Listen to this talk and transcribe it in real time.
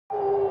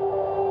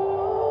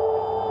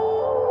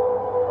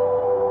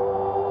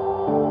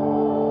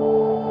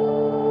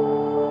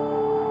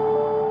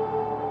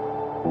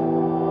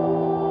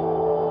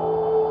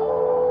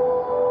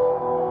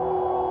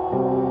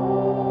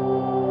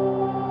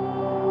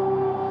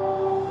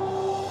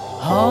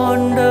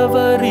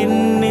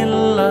ஆண்டவரின்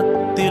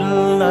இல்லத்தில்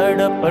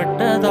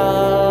நடப்பட்டதால்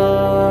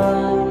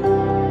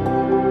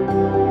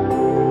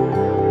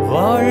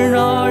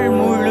வாழ்நாள்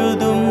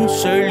முழுதும்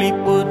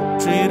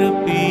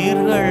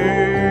செழிப்புற்றிருப்பீர்கள்.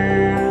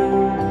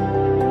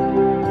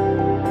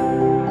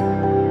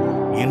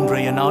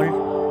 இன்றைய நாள்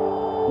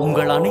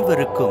உங்கள்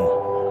அனைவருக்கும்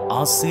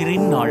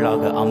ஆசிரின்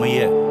நாளாக அமைய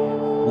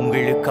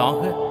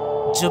உங்களுக்காக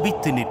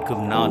ஜெபித்து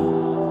நிற்கும் நான்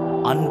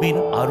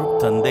அன்பின்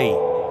அருட்தந்தை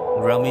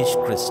Ramesh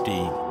Christie.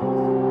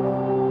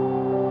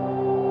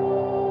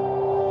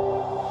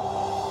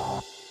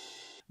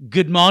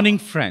 Good morning,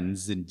 friends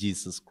in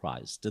Jesus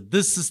Christ.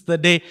 This is the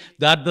day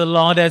that the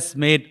Lord has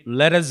made.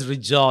 Let us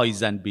rejoice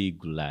and be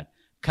glad.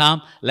 Come,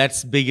 let's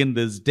begin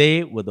this day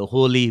with the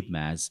Holy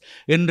Mass.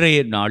 இன்றைய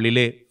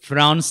நாளிலே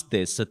France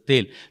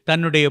தேசத்தில்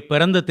தன்னுடைய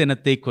பிறந்த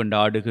தினத்தை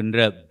கொண்டாடுகின்ற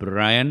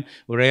Brian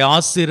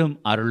ஆசிரும்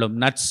அருளும்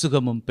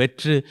நற்சுகமும்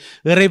பெற்று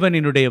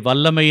இறைவனினுடைய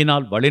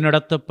வல்லமையினால்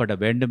வழிநடத்தப்பட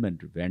வேண்டும்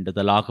என்று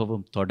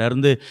வேண்டுதலாகவும்,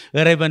 தொடர்ந்து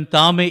இறைவன்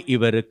தாமே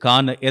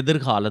இவருக்கான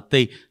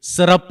எதிர்காலத்தை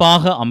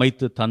சிறப்பாக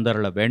அமைத்து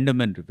தந்தரள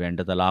வேண்டும் என்று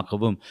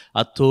வேண்டுதலாகவும்,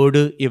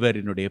 அத்தோடு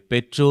இவரினுடைய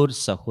பெற்றோர்,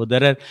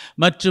 சகோதரர்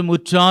மற்றும்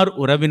உற்றார்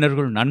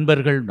உறவினர்கள்,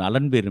 நண்பர்கள்,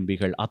 நலன்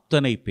விரும்பிகள்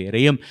அத்தனை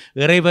பேரையும்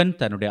இறைவன்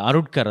தன்னுடைய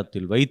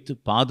அருட்கரத்தில் வைத்து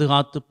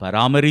பாதுகாத்து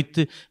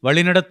பராமரித்து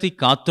வழிநடத்தி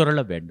காத்துரள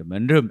வேண்டும்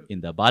என்றும்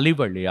இந்த பலி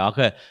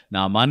வழியாக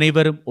நாம்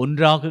அனைவரும்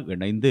ஒன்றாக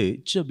இணைந்து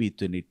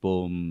ஜெபித்து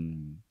நிற்போம்.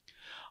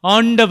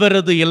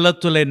 ஆண்டவரது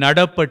இல்லத்திலே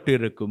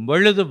நடப்பட்டிருக்கும்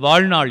பொழுது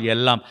வாழ்நாள்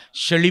எல்லாம்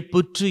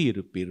செழிப்புற்று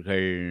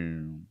இருப்பீர்கள்.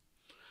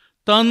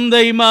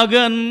 தந்தை,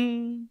 மகன்,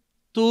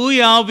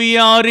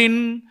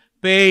 தூயாவியாரின்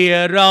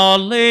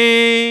பெயராலே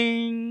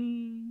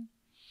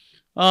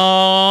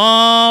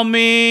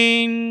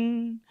ஆமீன்.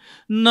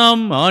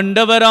 நம்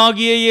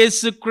ஆண்டவராகிய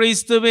இயேசு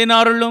கிறிஸ்துவின்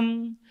அருளும்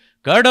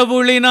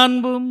கடவுளின்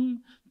அன்பும்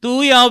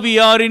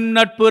தூயாவியாரின்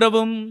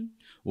நட்புறவும்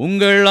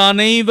உங்கள்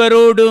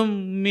அனைவரோடும்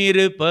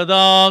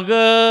இருப்பதாக,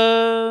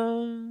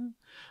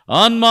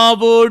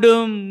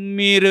 ஆன்மாவோடும்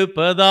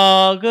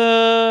இருப்பதாக.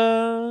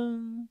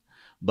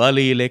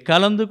 பலியிலே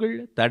கலந்து கொள்ள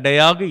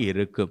தடையாக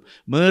இருக்கும்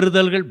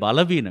மீறுதல்கள்,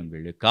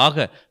 பலவீனங்களுக்காக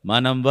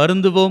மனம்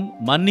வருந்துவோம்,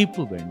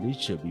 மன்னிப்பு வேண்டி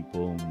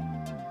செபிப்போம்.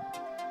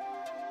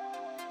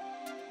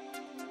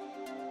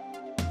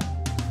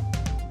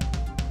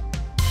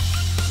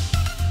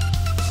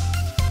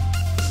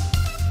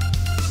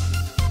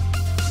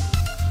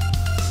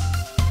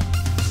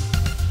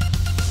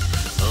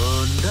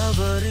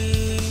 ஆண்டவரே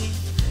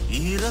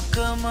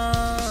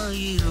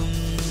இரக்கமாயிரும்,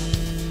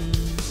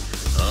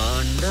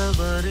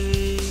 ஆண்டவரே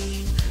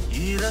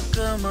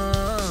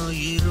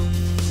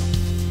இரக்கமாயிரும்.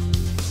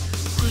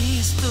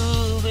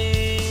 கிறிஸ்துவே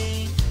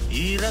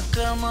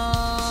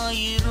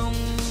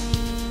இரக்கமாயிரும்,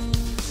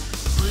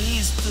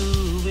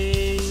 கிறிஸ்துவே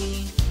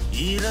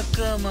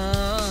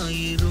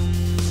இரக்கமாயிரும்.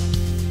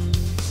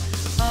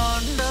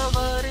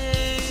 ஆண்டவரே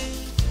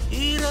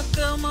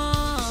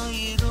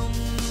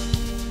இரக்கமாயிரும்,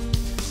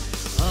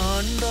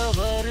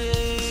 ஆண்டவரே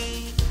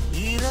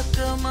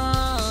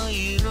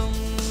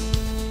இரக்கமாயிரும்,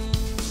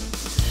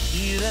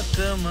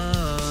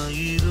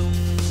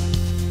 இரக்கமாயிரும்,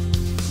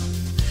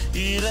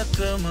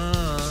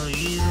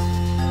 இரக்கமாயிரும்.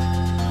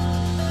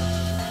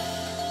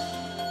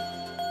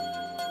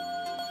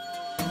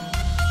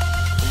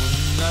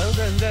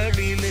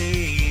 உன்னதங்களிலே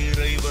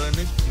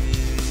இறைவனுக்கு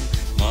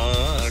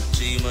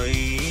மாட்சிமை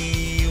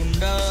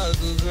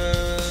உண்டாகுக,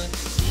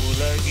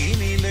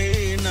 உலகினிலே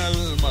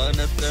நல்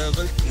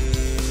மனத்தவர்க்கு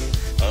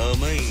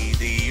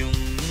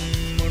அமைதியும்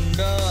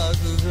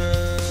உண்டாகுக.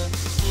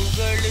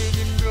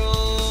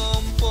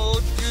 புகழுகின்றோம்,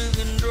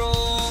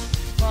 போற்றுகின்றோம்,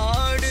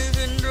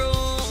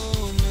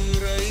 பாடுகின்றோம்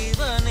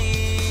இறைவனே,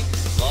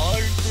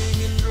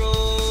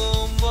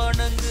 வாழ்த்துகின்றோம்,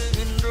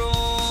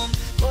 வணங்குகின்றோம்,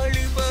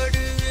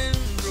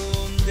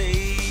 வழிபடுகின்றோம்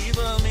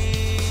தெய்வமே.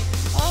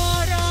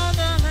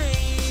 ஆராதனை,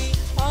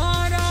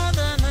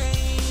 ஆராதனை,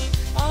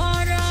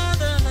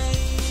 ஆராதனை,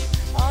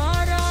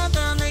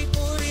 ஆராதனை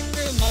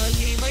புரிந்து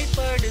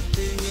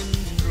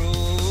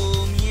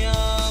மகிமைப்படுத்துகின்றோம்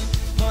யாம்,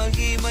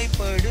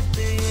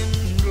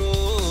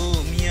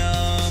 மகிமைப்படுத்துகின்றோம்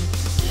யாம்.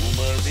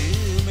 உமது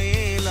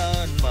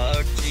மேலான்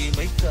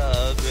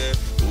மாட்சிமைக்காக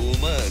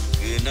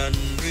உமக்கு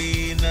நன்றி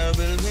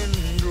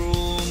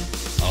நல்கின்றோம்.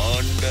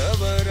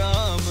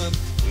 ஆண்டவராமம்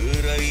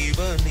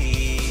இறைவனே,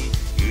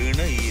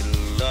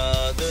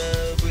 இணையில்லாத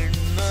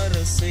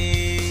விண்ணரசே,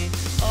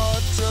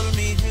 ஆற்றல்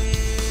மிகு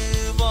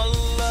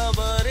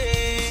வல்லவரே,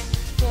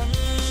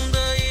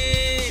 தந்தையே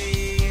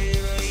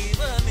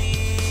இறைவனே,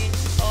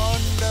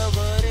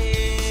 ஆண்டவரே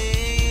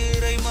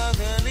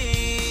இறைமகனே,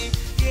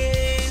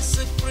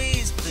 இயேசு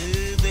கிறிஸ்து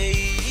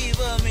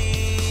தெய்வமே.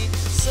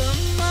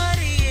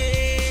 சம்மரியே,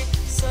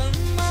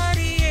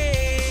 சம்மரியே,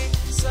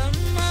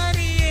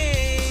 சம்மரியே,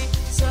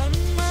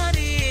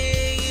 சம்மரியே,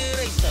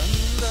 இறை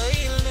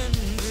தந்தையில் நின்று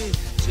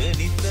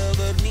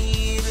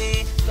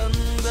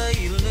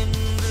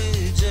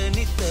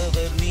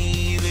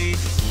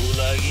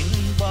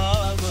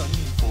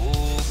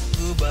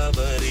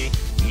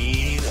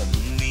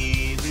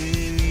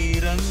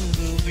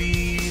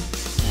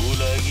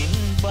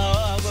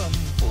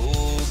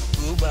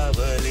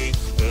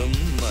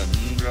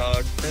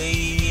மன்றாட்டை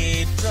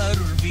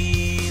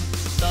ஏற்றருள்வீர்.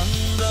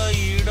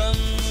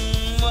 தந்தையிடம்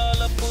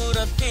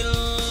வலப்புறத்தில்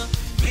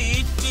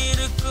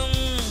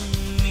வீற்றிருக்கும்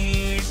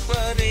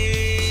மீட்பரே,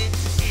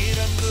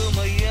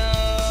 இறங்குமையா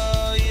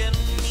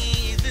என்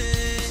மீது.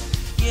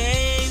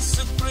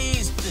 இயேசு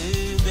கிறிஸ்து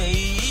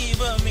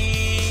தெய்வமே,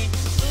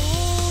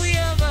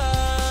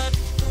 தூயவர்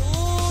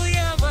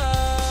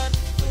தூயவர்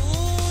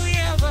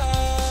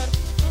தூயவர்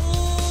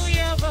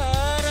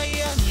தூயவர்.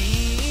 ஐயா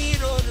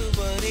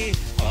நீரொருவரே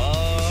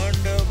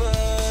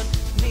ஆண்டவர்,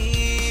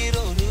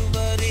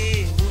 நீரொருவரே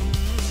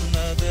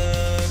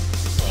உன்னதர்.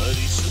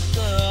 பரிசுத்த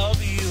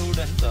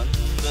ஆவியுடன்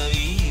தந்தை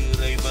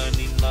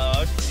இறைவனின்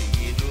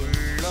ஆட்சியில்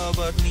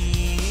உள்ளவர்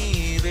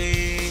நீரே.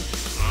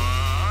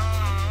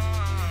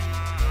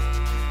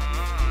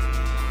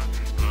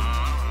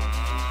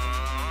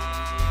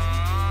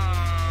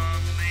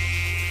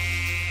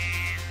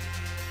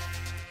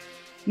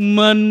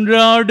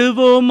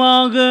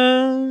 மன்றாடுவோமாக.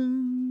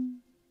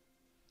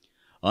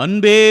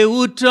 அன்பே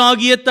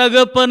ஊற்றாகிய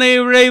தகப்பனை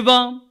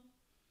இறைவாம்,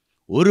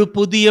 ஒரு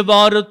புதிய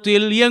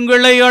வாரத்தில்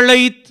எங்களை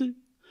அழைத்து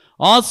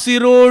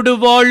ஆசிரோடு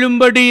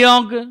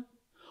வாழும்படியாக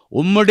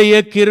உம்முடைய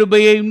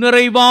கிருபையை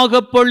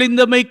நிறைவாக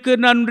பொழிந்தமைக்கு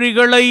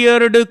நன்றிகளை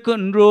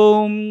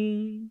ஏறெடுக்கின்றோம்.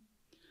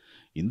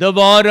 இந்த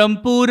வாரம்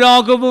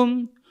பூராகவும்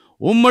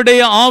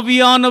உம்முடைய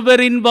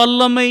ஆவியானவரின்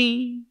வல்லமை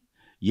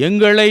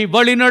எங்களை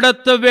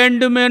வழிநடத்த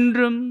வேண்டும்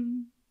என்றும்,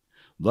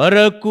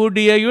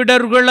 வரக்கூடிய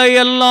இடர்களை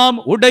எல்லாம்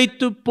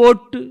உடைத்து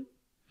போட்டு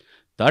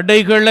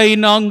தடைகளை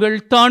நாங்கள்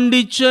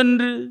தாண்டி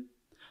சென்று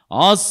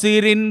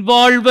ஆசீரின்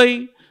வாழ்வை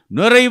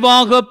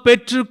நிறைவாக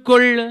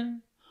பெற்றுக்கொள்ள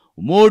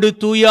உம்மோடு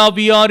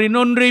தூயாவியாரின்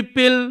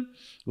ஒன்றிப்பில்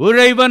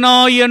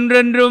இறைவனாய்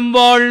என்றென்றும்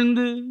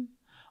வாழ்ந்து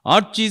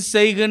ஆட்சி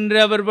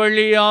செய்கின்றவர்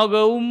வழியாக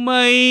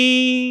உம்மை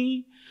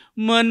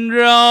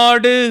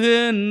மன்றாடுகின்றோம்.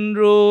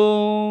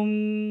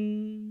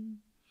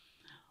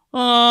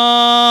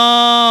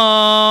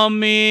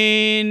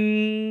 ஆமென்.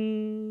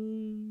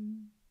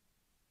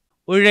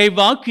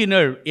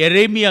 இறைவாக்கினர்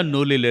எரேமியா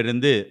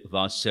நூலிலிருந்து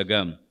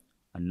வாசகம்.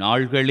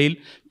 அந்நாள்களில்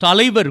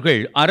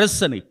தலைவர்கள்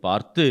அரசனை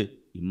பார்த்து,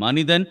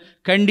 இம்மனிதன்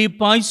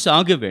கண்டிப்பாய்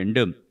சாக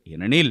வேண்டும்,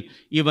 ஏனெனில்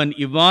இவன்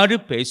இவ்வாறு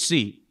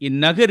பேசி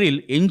இந்நகரில்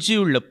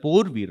எஞ்சியுள்ள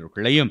போர்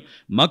வீரர்களையும்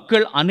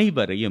மக்கள்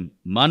அனைவரையும்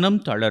மனம்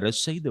தளர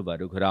செய்து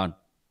வருகிறான்.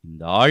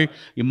 இந்த ஆள்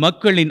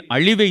இம்மக்களின்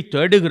அழிவை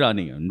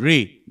தேடுகிறானே அன்றி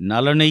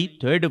நலனை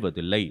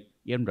தேடுவதில்லை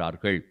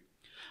என்றார்கள்.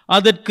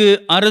 அதற்கு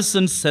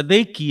அரசன்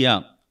செதேக்கியா,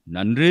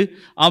 நன்று,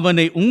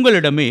 அவனை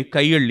உங்களிடமே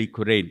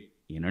கையளிக்கிறேன்,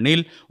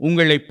 ஏனெனில்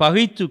உங்களை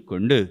பகைத்து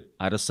கொண்டு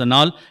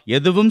அரசனால்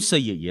எதுவும்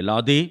செய்ய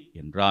இயலாதே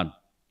என்றான்.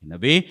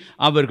 எனவே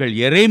அவர்கள்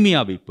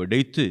எரேமியாவை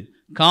பிடித்து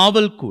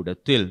காவல்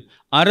கூடத்தில்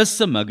அரச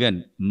மகன்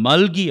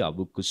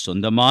மல்கியாவுக்கு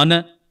சொந்தமான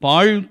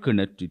பாழ்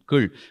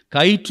கிணற்றிற்குள்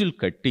கயிற்றில்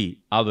கட்டி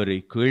அவரை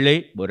கீழே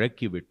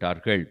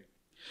இறக்கிவிட்டார்கள்.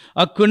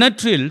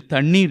 அக்கிணற்றில்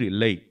தண்ணீர்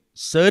இல்லை,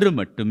 சேறு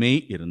மட்டுமே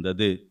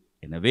இருந்தது.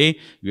 எனவே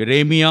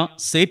எரேமியா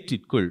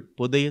சேற்றிற்குள்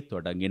புதைய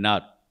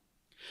தொடங்கினார்.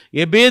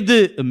 எபேது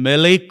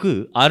மெலேக்கு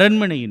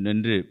அரண்மனையில்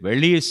நின்று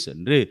வெளியே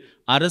சென்று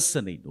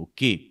அரசனை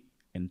நோக்கி,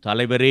 என்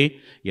தலைவரே,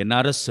 என்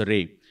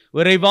அரசரே,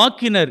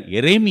 இறைவாக்கினர்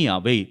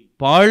எரேமியாவை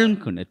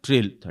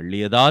பாழ்கிணற்றில்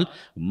தள்ளியதால்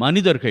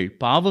மனிதர்கள்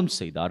பாவம்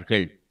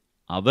செய்தார்கள்.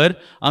 அவர்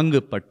அங்கு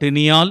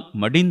பட்டினியால்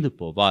மடிந்து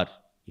போவார்,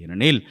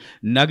 ஏனெனில்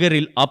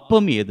நகரில்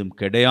அப்பம் ஏதும்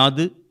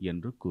கிடையாது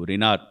என்று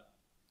கூறினார்.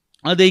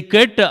 அதை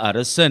கேட்ட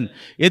அரசன்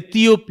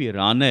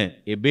எத்தியோப்பியரான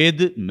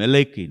எபேது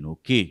மெலேக்கை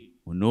நோக்கி,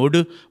 உன்னோடு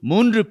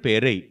 3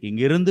 பேரை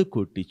இங்கிருந்து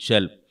கூட்டிச்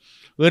செல்.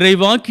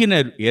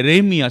 இறைவாக்கினர்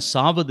எரேமியா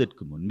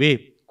சாவதற்கு முன்பே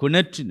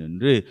கிணற்றி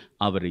நின்று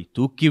அவரை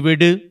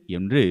தூக்கிவிடு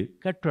என்று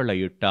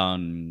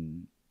கட்டளையிட்டான்.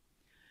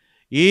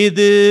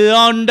 இது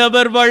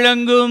ஆண்டவர்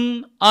வழங்கும்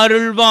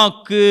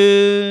அருள்வாக்கு.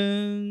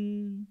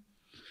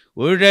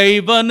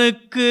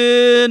 இறைவனுக்கு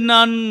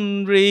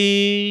நன்றி.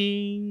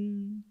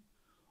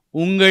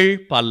 உங்கள்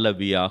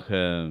பல்லவியாக.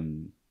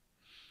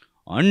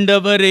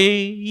 ஆண்டவரே,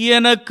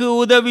 எனக்கு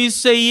உதவி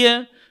செய்ய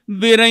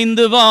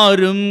விரைந்து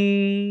வாரும்.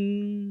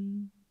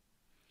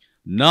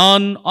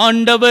 நான்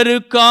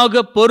ஆண்டவருக்காக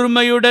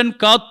பொறுமையுடன்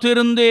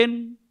காத்திருந்தேன்.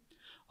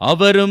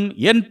 அவரும்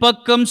என்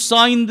பக்கம்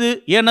சாய்ந்து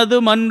எனது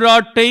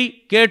மன்றாட்டை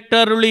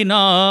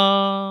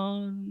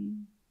கேட்டருளினார்.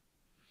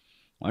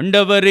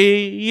 ஆண்டவரே,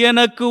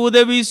 எனக்கு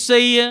உதவி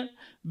செய்ய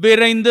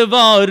விரைந்து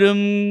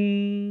வாரும்.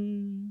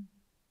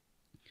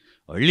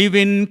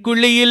 அழிவின்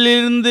குழியில்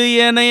இருந்து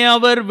என்னை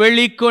அவர்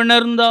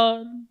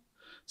வெளிக்கொணர்ந்தார்.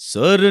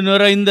 சேறு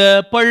நிறைந்த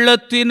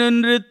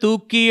பள்ளத்தினின்று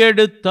தூக்கி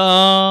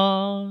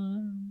எடுத்தார்.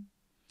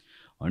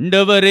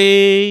 ஆண்டவரே,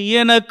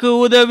 எனக்கு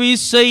உதவி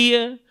செய்ய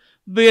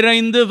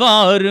விரைந்து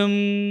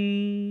வாரும்.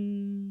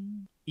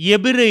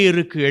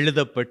 எபிரேயருக்கு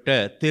எழுதப்பட்ட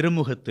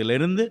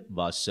திருமுகத்திலிருந்து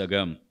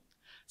வாசகம்.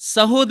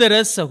 சகோதர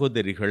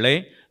சகோதரிகளே,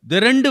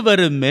 திரண்டு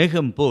வரும்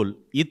மேகம் போல்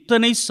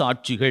இத்தனை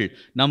சாட்சிகள்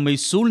நம்மை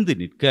சூழ்ந்து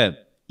நிற்க,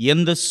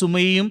 எந்த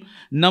சுமையையும்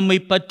நம்மை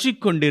பற்றி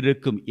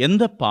கொண்டிருக்கும்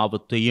எந்த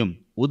பாவத்தையும்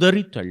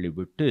உதறி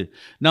தள்ளிவிட்டு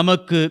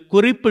நமக்கு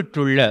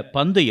குறிப்பிட்டுள்ள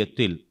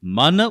பந்தயத்தில்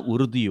மன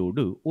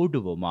உறுதியோடு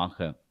ஓடுவோமாக.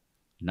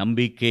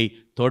 நம்பிக்கை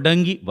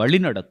தொடங்கி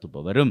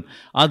வழிநடத்துபவரும்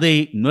அதை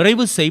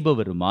நிறைவு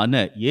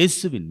செய்பவருமான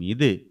இயேசுவின்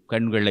மீது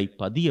கண்களை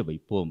பதிய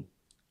வைப்போம்.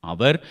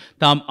 அவர்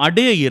தாம்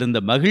அடைய இருந்த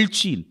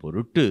மகிழ்ச்சியின்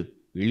பொருட்டு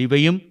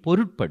இழிவையும்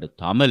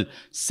பொருட்படுத்தாமல்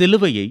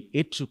சிலுவையை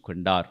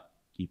ஏற்றுக்கொண்டார்.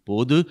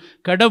 இப்போது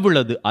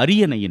கடவுளது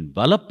அரியணையின்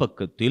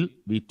வலப்பக்கத்தில்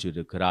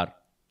வீற்றிருக்கிறார்.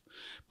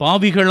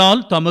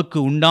 பாவிகளால் தமக்கு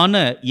உண்டான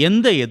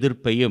எந்த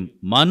எதிர்ப்பையும்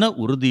மன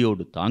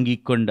உறுதியோடு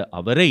தாங்கிக் கொண்ட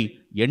அவரை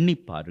எண்ணி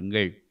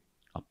பாருங்கள்.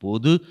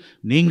 அப்போது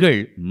நீங்கள்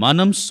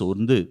மனம்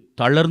சோர்ந்து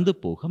தளர்ந்து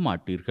போக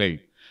மாட்டீர்கள்.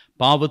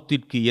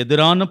 பாவத்திற்கு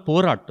எதிரான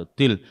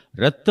போராட்டத்தில்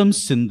இரத்தம்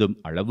சிந்தும்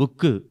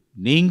அளவுக்கு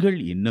நீங்கள்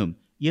இன்னும்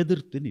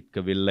எதிர்த்து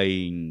நிற்கவில்லை.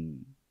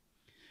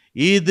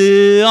 இது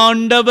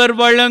ஆண்டவர்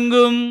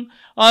வழங்கும்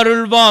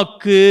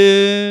அருள்வாக்கு.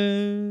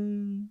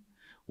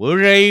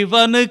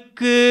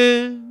 உழைவனுக்கு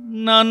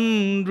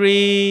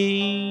நன்றி.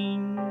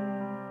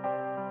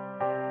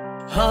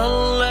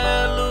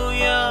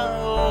 ஹல்லேலூயா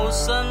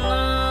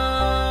ஹோசன்னா,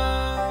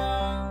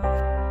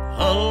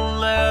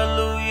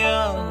 ஹல்லேலூயா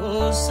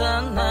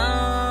ஹோசன்னா,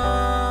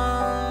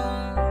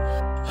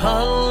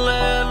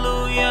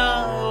 ஹல்லேலூயா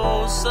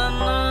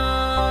ஹோசன்னா,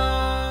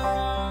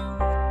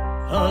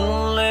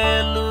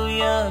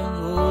 ஹல்லேலூயா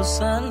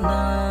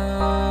ஹோசன்னா.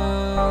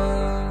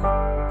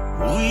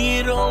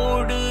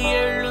 உயிரோடு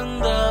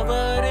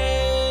எழுந்தவரே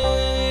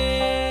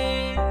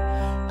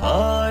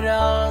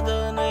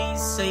ஆராதனை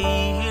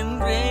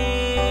செய்கின்றேன்.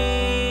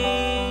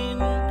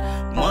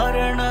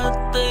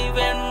 மரணத்தை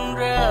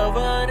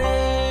வென்றவரே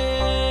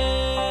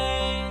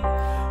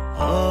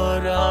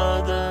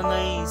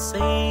ஆராதனை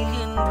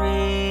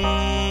செய்கின்றேன்.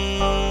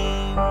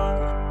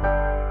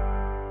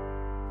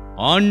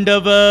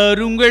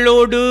 ஆண்டவர்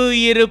உங்களோடு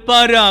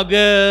இருப்பாராக,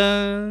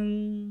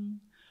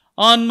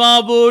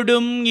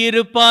 ஆன்மாவோடும்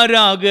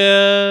இருப்பாராக.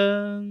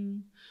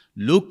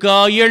 லூக்கா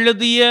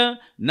எழுதிய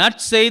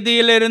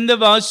நற்செய்தியிலிருந்து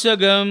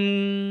வாசகம்.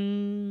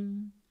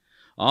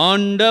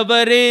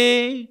 ஆண்டவரே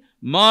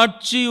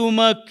மாட்சி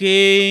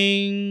உமக்கே.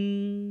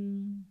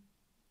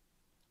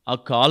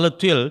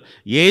 அக்காலத்தில்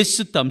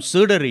இயேசு தம்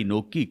சீடரை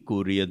நோக்கி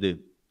கூறியது,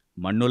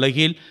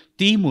 மண்ணுலகில்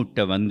தீ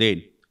மூட்ட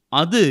வந்தேன்,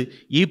 அது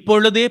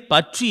இப்பொழுதே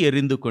பற்றி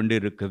எரிந்து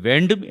கொண்டிருக்க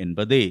வேண்டும்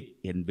என்பதே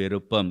என்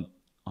விருப்பம்.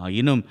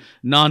 ஆயினும்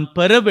நான்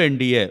பெற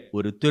வேண்டிய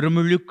ஒரு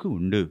திருமுழுக்கு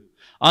உண்டு.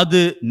 அது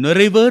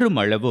நிறைவேறும்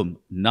அளவும்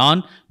நான்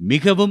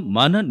மிகவும்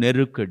மன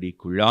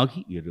நெருக்கடிக்குள்ளாகி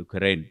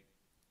இருக்கிறேன்.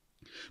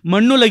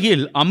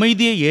 மண்ணுலகில்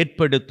அமைதியை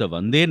ஏற்படுத்த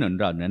வந்தேன்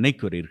என்றா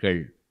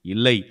நினைக்கிறீர்கள்?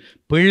 இல்லை,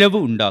 பிளவு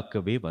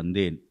உண்டாக்கவே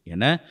வந்தேன்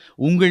என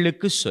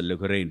உங்களுக்கு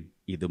சொல்லுகிறேன்.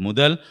 இது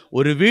முதல்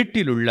ஒரு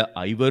வீட்டில் உள்ள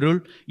 5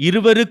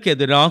 இருவருக்கு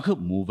எதிராக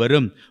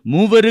 3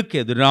 மூவருக்கு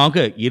எதிராக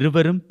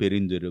 2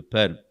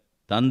 பிரிந்திருப்பர்.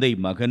 தந்தை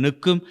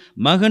மகனுக்கும்,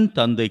 மகன்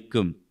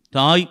தந்தைக்கும்,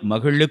 தாய்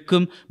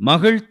மகளுக்கும்,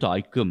 மகள்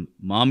தாய்க்கும்,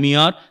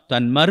 மாமியார்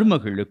தன்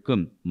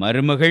மருமகளுக்கும்,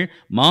 மருமகள்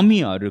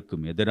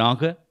மாமியாருக்கும்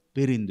எதிராக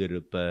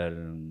பிரிந்திருப்பர்.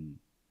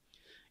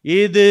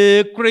 இது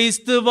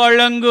கிறிஸ்து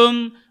வழங்கும்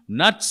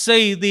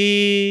நற்செய்தி.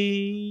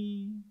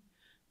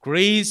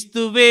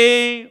 கிறிஸ்துவே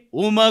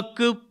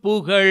உமக்கு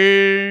புகழ்.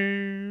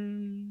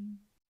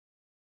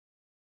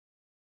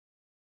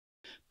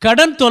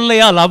 கடன்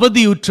தொல்லையால்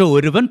அவதியுற்ற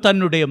ஒருவன்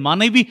தன்னுடைய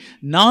மனைவி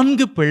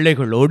 4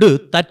 பிள்ளைகளோடு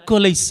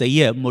தற்கொலை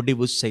செய்ய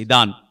முடிவு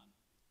செய்தான்.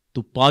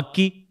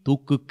 துப்பாக்கி,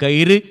 தூக்கு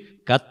கயிறு,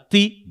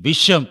 கத்தி,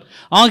 விஷம்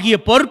ஆகிய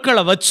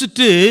பொருட்களை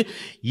வச்சுட்டு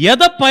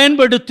எதை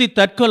பயன்படுத்தி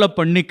தற்கொலை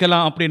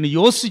பண்ணிக்கலாம் அப்படின்னு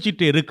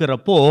யோசிச்சுட்டு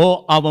இருக்கிறப்போ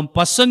அவன்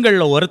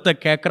பசங்கள்ல ஒருத்த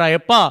கேட்கிறா,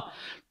 எப்பா,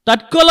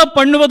 தற்கொலை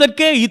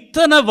பண்ணுவதற்கே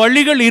இத்தனை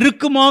வழிகள்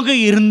இருக்குமாக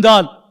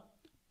இருந்தால்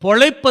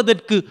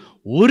பொழைப்பதற்கு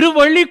ஒரு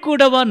வழி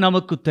கூடவா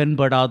நமக்கு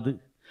தென்படாது?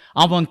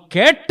 அவன்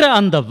கேட்ட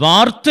அந்த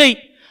வார்த்தை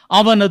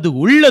அவனது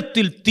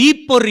உள்ளத்தில்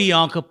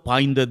தீப்பொறியாக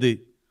பாய்ந்தது.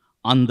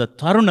 அந்த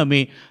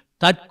தருணமே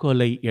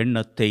தற்கொலை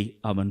எண்ணத்தை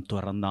அவன்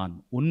துறந்தான்.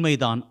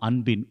 உண்மைதான்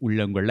அன்பின்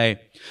உள்ளங்களே,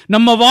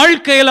 நம்ம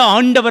வாழ்க்கையில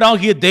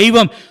ஆண்டவராகிய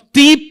தெய்வம்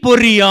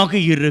தீப்பொறியாக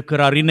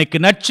இருக்கிறார். இன்னைக்கு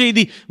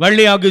நற்செய்தி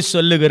வழியாக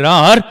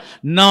சொல்லுகிறார்,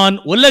 நான்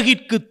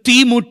உலகிற்கு தீ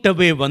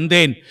மூட்டவே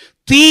வந்தேன்.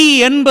 தீ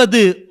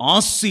என்பது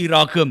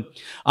ஆசீராகும்,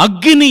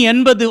 அக்னி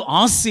என்பது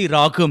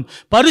ஆசீராகும்.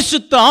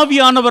 பரிசுத்த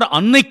ஆவியானவர்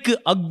அன்னைக்கு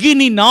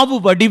அக்னி நாவு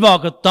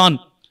வடிவாகத்தான்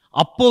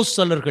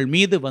அப்போஸ்தலர்கள்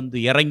மீது வந்து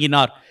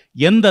இறங்கினார்.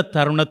 எந்த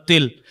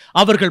தருணத்தில்?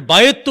 அவர்கள்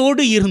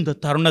பயத்தோடு இருந்த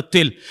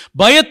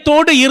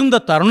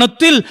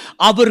தருணத்தில்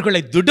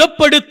அவர்களை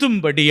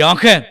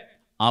திடப்படுத்தும்படியாக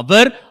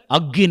அவர்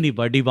அக்னி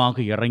வடிவாக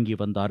இறங்கி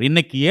வந்தார்.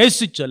 இன்னைக்கு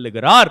இயேசு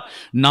சொல்லுகிறார்,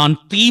 நான்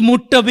தீ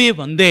மூட்டவே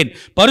வந்தேன்,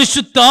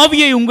 பரிசுத்த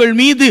ஆவியை உங்கள்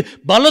மீது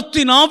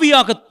பலத்தின்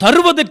ஆவியாக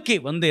தருவதற்கே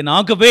வந்தேன்.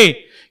 ஆகவே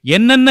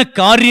என்னென்ன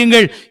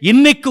காரியங்கள்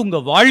இன்னைக்கு உங்க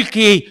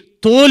வாழ்க்கையை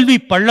தோல்வி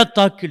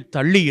பள்ளத்தாக்கில்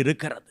தள்ளி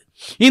இருக்கிறது,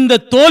 இந்த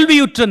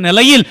தோல்வியுற்ற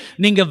நிலையில்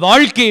நீங்க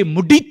வாழ்க்கையை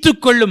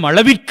முடித்துக் கொள்ளும்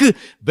அளவிற்கு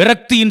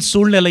விரக்தியின்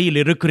சூழ்நிலையில்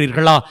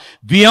இருக்கிறீர்களா?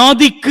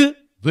 வியாதிக்கு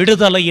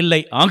விடுதலை இல்லை.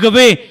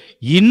 ஆகவே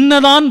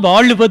இன்னதான்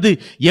வாழ்வது,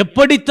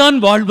 எப்படித்தான்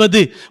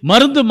வாழ்வது,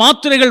 மருந்து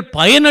மாத்திரைகள்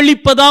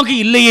பயனளிப்பதாக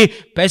இல்லையே,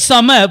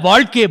 பேசாம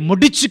வாழ்க்கையை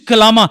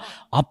முடிச்சுக்கலாமா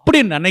அப்படி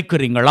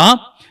நினைக்கிறீங்களா?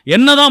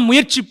 என்னதான்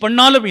முயற்சி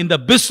பண்ணாலும் இந்த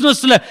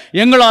பிசினஸ்ல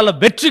எங்களால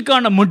வெற்றி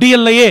காண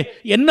முடியலையே,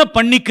 என்ன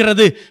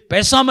பண்ணிக்கிறது,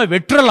 பேசாம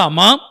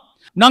வெற்றலாமா?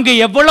 நாங்க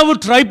எவ்வளவு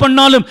ட்ரை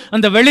பண்ணாலும்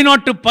அந்த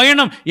வெளிநாட்டு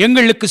பயணம்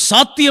எங்களுக்கு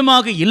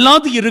சாத்தியமாக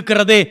இல்லாது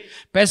இருக்கிறதே,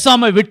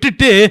 பேசாம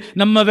விட்டுட்டு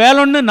நம்ம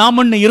வேலைன்னு நாம்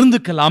ஒன்று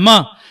இருந்துக்கலாமா?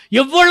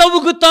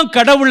 எவ்வளவுக்கு தான்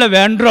கடவுளை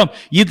வேண்டோம்,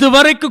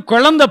 இதுவரைக்கும்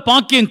குழந்தை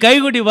பாக்கியம்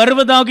கைகூடி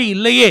வருவதாக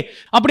இல்லையே,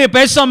 அப்படியே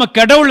பேசாம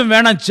கடவுளும்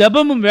வேணாம்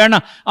ஜெபமும்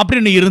வேணாம்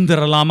அப்படின்னு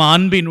இருந்துடலாமா?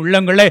 அன்பின்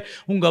உள்ளங்களே,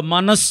 உங்க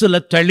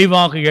மனசுல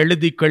தெளிவாக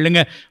எழுதி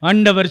கொள்ளுங்க.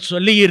 ஆண்டவர்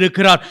சொல்லி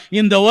இருக்கிறார்,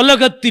 இந்த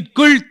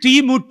உலகத்திற்குள் தீ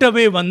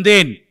மூட்டவே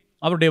வந்தேன்.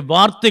 அவருடைய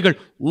வார்த்தைகள்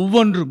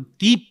ஒவ்வொன்றும்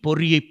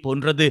தீப்பொறியை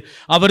போன்றது.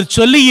 அவர்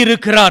சொல்லி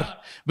இருக்கிறார்,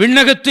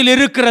 விண்ணகத்தில்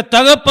இருக்கிற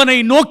தகப்பனை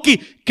நோக்கி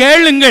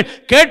கேளுங்கள்,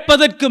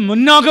 கேட்பதற்கு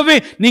முன்னாகவே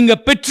நீங்க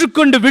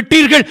பெற்றுக்கொண்டு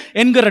விட்டீர்கள்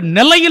என்கிற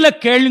நிலையில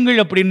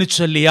கேளுங்கள் அப்படின்னு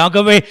சொல்லி.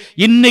 ஆகவே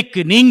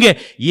இன்னைக்கு நீங்க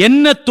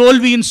என்ன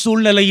தோல்வியின்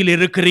சூழ்நிலையில்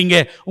இருக்கிறீங்க,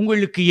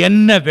 உங்களுக்கு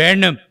என்ன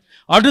வேணும்?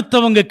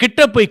 அடுத்தவங்க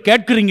கிட்ட போய்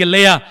கேட்கறீங்க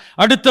இல்லையா,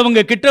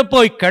 அடுத்தவங்க கிட்ட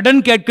போய்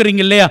கடன்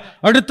கேட்கறீங்க இல்லையா,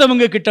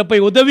 அடுத்தவங்க கிட்ட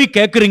போய் உதவி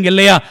கேட்கறீங்க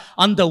இல்லையா,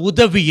 அந்த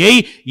உதவியை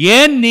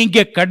ஏன்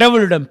நீங்க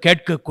கடவுளிடம்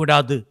கேட்க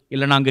கூடாது?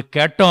 இல்ல நாங்க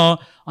கேட்டோம்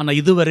ஆனா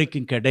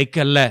இதுவரைக்கும்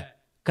கிடைக்கல.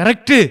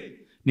 கரெக்ட்,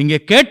 நீங்க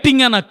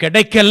கேட்டீங்க ஆனா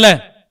கிடைக்கல,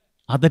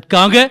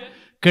 அதற்காக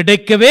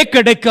கிடைக்கவே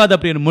கிடைக்காது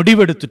அப்படின்னு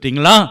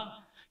முடிவெடுத்துட்டீங்களா?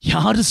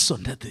 யாரு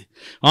சொன்னது?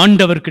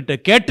 ஆண்டவர்கிட்ட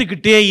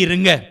கேட்டுக்கிட்டே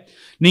இருங்க.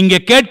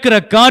 நீங்க கேட்கிற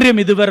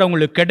காரியம் இதுவரை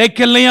உங்களுக்கு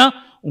கிடைக்கலையா,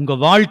 உங்க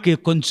வாழ்க்கையை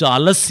கொஞ்சம்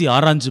அலசி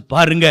ஆராய்ஞ்சு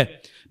பாருங்க.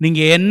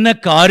 நீங்க என்ன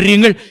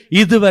காரியங்கள்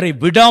இதுவரை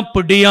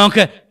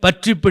விடாப்பிடியாக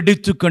பற்றி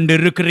பிடித்து கொண்டு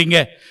இருக்கிறீங்க?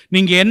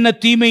 நீங்க என்ன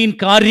தீமையின்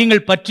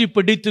காரியங்கள் பற்றி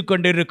பிடித்து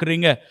கொண்டு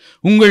இருக்கிறீங்க?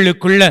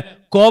 உங்களுக்குள்ள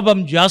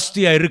கோபம்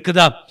ஜாஸ்தியா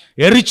இருக்குதா?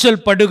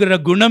 எரிச்சல்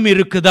படுகிற குணம்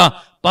இருக்குதா?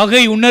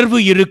 பகை உணர்வு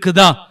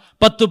இருக்குதா?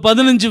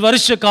 10-15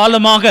 வருஷ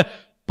காலமாக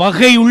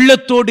பகை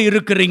உள்ளத்தோடு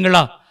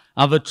இருக்கிறீங்களா?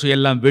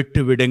 அவற்றையெல்லாம்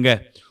விட்டு விடுங்க.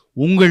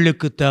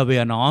 உங்களுக்கு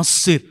தேவையான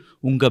ஆசீர்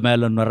உங்க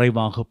மேல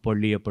நிறைவாக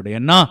பொழியப்படும்.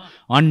 ஏன்னா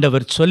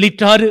ஆண்டவர்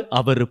சொல்லிட்டாரு,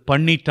 அவர்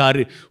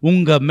பண்ணிட்டாரு,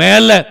 உங்க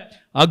மேல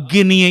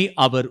அக்னியை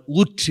அவர்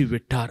ஊற்றி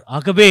விட்டார்.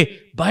 ஆகவே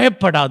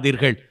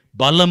பயப்படாதீர்கள்,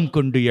 பலம்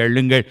கொண்டு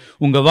எழுங்கள்.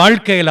 உங்க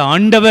வாழ்க்கையில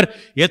ஆண்டவர்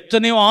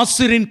எத்தனையோ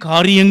ஆசிரியின்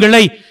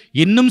காரியங்களை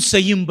இன்னும்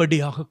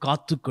செய்யும்படியாக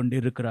காத்து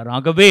கொண்டிருக்கிறார்.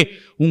 ஆகவே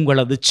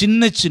உங்களது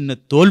சின்ன சின்ன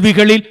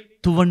தோல்விகளில்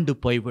துவண்டு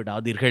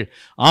போய்விடாதீர்கள்.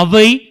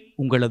 அவை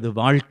உங்களது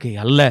வாழ்க்கை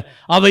அல்ல,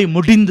 அவை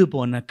முடிந்து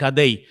போன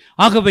கதை.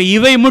 ஆகவே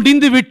இவை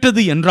முடிந்து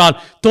விட்டது என்றால்,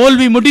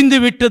 தோல்வி முடிந்து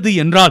விட்டது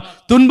என்றால்,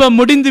 துன்பம்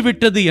முடிந்து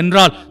விட்டது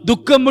என்றால்,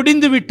 துக்கம்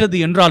முடிந்து விட்டது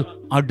என்றால்,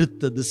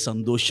 அடுத்தது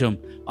சந்தோஷம்,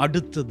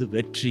 அடுத்தது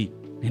வெற்றி.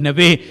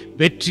 எனவே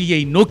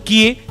வெற்றியை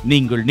நோக்கியே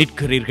நீங்கள்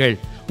நிற்கிறீர்கள்.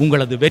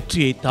 உங்களது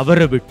வெற்றியை தவற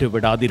விட்டு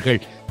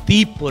விடாதீர்கள்.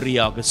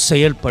 தீப்பொறியாக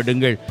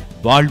செயல்படுங்கள்.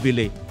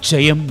 வாழ்விலே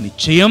ஜெயம்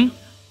நிச்சயம்.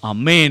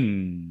 அமேன்.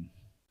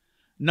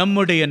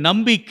 நம்முடைய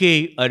நம்பிக்கை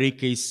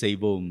அறிக்கை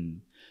செய்வோம்.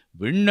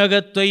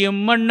 விண்ணகத்தையும்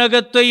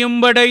மண்ணகத்தையும்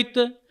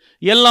படைத்த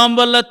எல்லாம்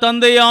வல்ல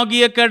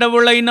தந்தையாகிய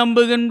கடவுளை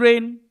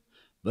நம்புகின்றேன்.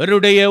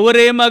 அவருடைய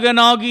ஒரே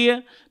மகனாகிய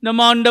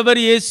நம் ஆண்டவர்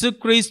இயேசு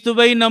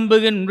கிறிஸ்துவை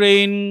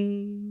நம்புகின்றேன்.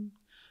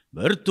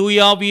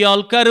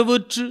 தூயாவியால்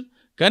கருவுற்று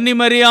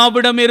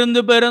கன்னிமரியாவிடம்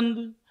இருந்து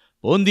பிறந்து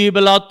போந்திய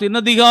பிலாத்தின்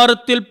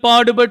அதிகாரத்தில்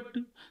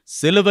பாடுபட்டு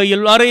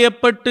சிலுவையில்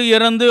அறையப்பட்டு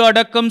இறந்து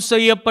அடக்கம்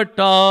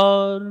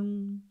செய்யப்பட்டார்.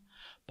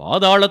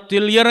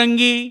 பாதாளத்தில்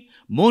இறங்கி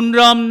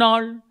 3ஆம்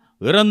நாள்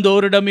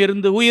இறந்தோரிடம்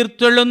இருந்து உயிர்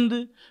தெழுந்து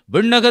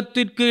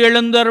விண்ணகத்திற்கு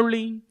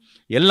எழுந்தருளி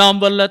எல்லாம்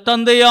வல்ல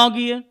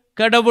தந்தையாகிய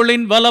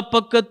கடவுளின்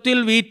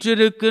வலப்பக்கத்தில்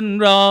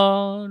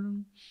வீற்றிருக்கின்றார்.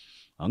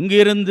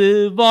 அங்கிருந்து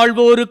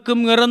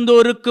வாழ்வோருக்கும்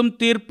இறந்தோருக்கும்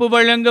தீர்ப்பு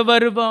வழங்க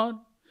வருவார்.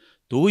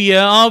 தூய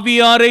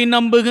ஆவியாரை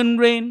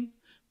நம்புகின்றேன்.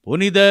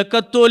 புனித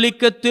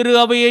கத்தோலிக்க திரு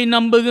அவையை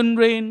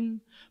நம்புகின்றேன்.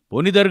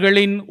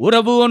 புனிதர்களின்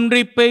உறவு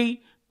ஒன்றிப்பை,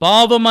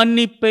 பாவ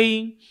மன்னிப்பை,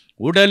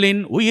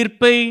 உடலின்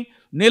உயிர்ப்பை,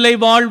 நிலை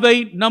வாழ்வை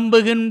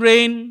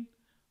நம்புகின்றேன்.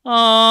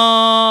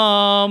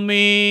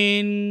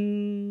 ஆமீன்.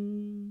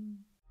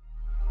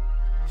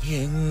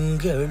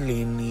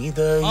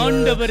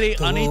 ஆண்டவரே,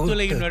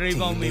 அனைத்துலகின்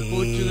நிறைவாமை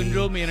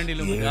போற்றுகின்றோம்.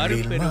 ஏனெனில் உமது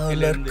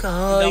அருட்பெருக்கிலிருந்து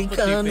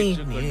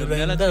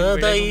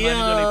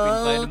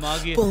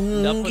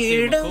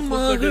பொங்கிடும்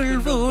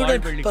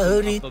மகிழ்வுடன்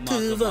பறித்து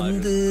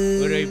வந்து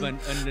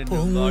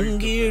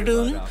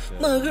பொங்கிடும்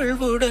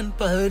மகிழ்வுடன்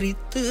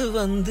பறித்து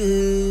வந்து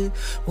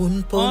உன்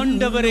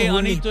ஆண்டவரே,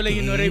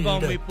 அனைத்துலகின்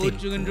நிறைவாமை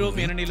போற்றுகின்றோம்.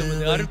 ஏனெனில்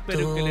உமது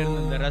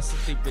அருட்பெருக்கிலிருந்து இந்த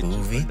ரசத்தை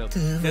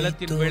பெற்றுக்கொண்டோம்.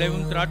 நிலத்தின்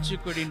விளைவும் திராட்சை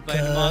கொடியின்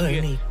பயனுமாக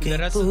இந்த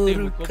ரசத்தை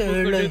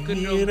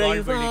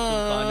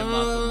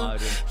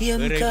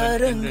எம்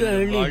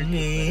கரங்களில்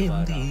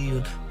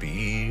ஏந்தியும்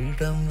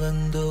பீடம்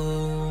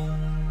வந்தோம்.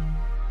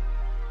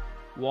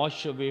 Wash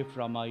away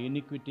from my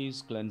iniquities,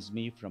 cleanse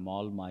me from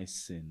all my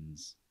sins.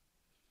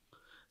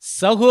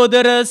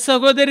 சகோதர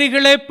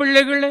சகோதரிகளே,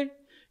 பிள்ளைகளே,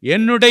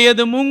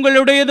 என்னுடையதும்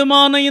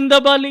உங்களுடையதுமான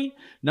இந்த பலி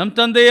நம்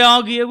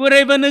தந்தையாகிய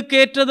இறைவனுக்கு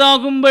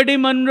ஏற்றதாகும்படி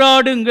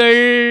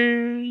மன்றாடுங்கள்.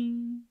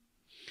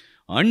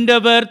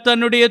 ஆண்டவர்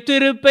தன்னுடைய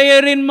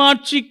திருப்பெயரின்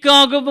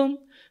மாட்சிக்காகவும்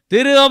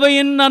திரு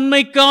அவையின்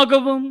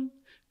நன்மைக்காகவும்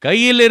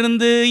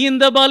கையிலிருந்து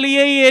இந்த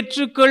பலியை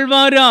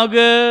ஏற்றுக்கொள்வாராக.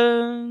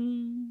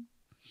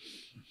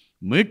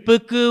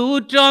 மீட்புக்கு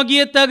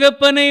ஊற்றாகிய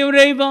தகப்பனை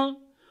இறைவா,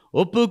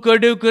 ஒப்பு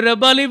கொடுக்கிற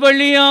பலி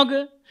வழியாக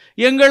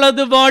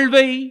எங்களது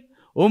வாழ்வை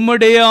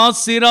உம்முடைய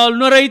ஆசிரால்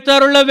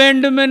நுரைத்தருள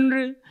வேண்டும்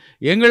என்று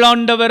எங்கள்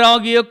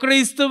ஆண்டவராகிய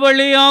கிறிஸ்து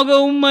வழியாக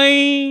உம்மை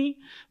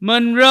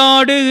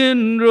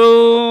மன்றாடுகின்றோம்.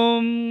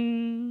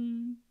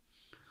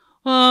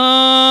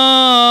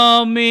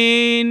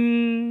 ஆமீன்.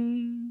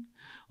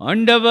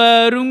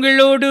 ஆண்டவர்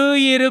உங்களோடு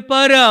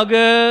இருப்பாராக,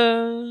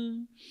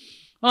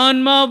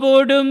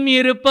 ஆன்மாவோடும்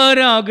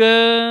இருப்பாராக.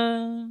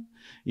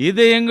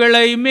 இது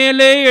எங்களை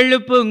மேலே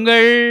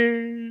எழுப்புங்கள்.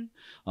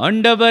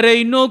 ஆண்டவரை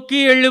நோக்கி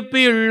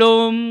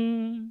எழுப்பியுள்ளோம்.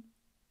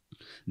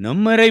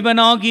 நம்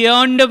இறைவனாகிய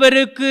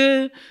ஆண்டவருக்கு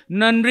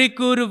நன்றி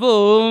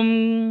கூறுவோம்.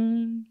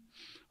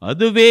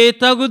 அதுவே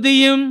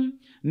தகுதியும்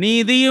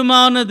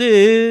நீதியுமானது.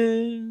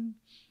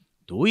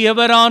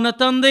 தூயவரான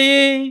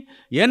தந்தையே,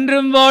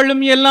 என்றும்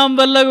வாழும் எல்லாம்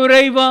வல்ல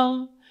இறைவா,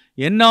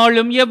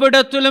 எந்நாளும்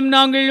எவ்விடத்திலும்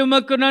நாங்கள்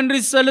உமக்கு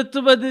நன்றி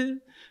செலுத்துவது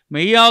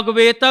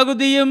மெய்யாகவே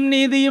தகுதியும்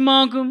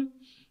நீதியுமாகும்.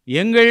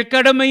 எங்கள்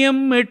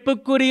கடமையும்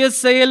மீட்புக்குரிய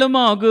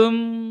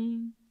செயலுமாகும்.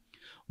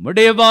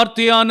 உம்முடைய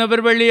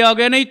வார்த்தையானவர் வழியாக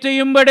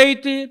அனைத்தையும்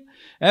படைத்தீர்.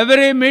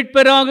 அவரை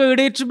மீட்பராக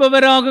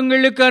இடைற்றுபவராக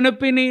எங்களுக்கு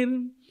அனுப்பினீர்.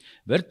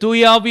 இவர்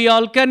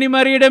தூயாவியால்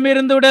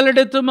கன்னிமரியிடமிருந்து உடல்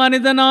எடுத்து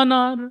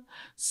மனிதனானார்.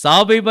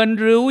 சாவை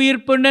வென்று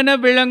உயிர்ப்புண்டென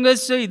விளங்க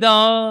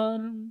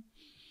செய்தார்.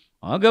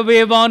 ஆகவே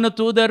வான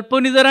தூதர்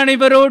புனிதர்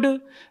அனைவரோடு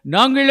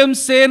நாங்களும்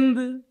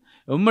சேர்ந்து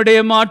உம்முடைய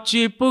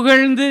மாட்சியை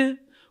புகழ்ந்து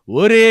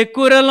ஒரே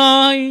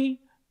குரலாய்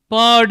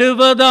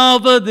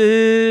பாடுவதாவது: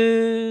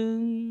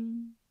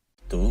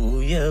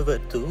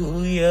 தூயவர்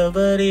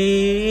தூயவரே,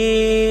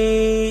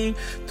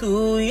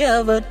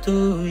 தூயவர்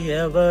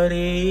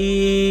தூயவரே,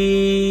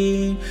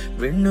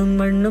 விண்ணும்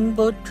மண்ணும்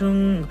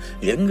போற்றும்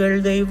எங்கள்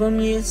தெய்வம்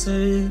இயேசு.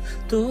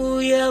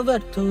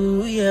 தூயவர்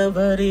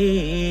தூயவரே,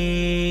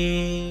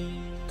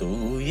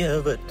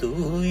 தூயவர்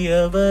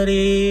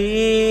தூயவரே,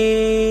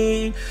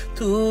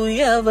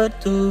 தூயவர்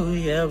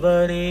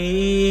தூயவரே,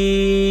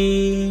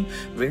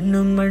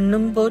 விண்ணும்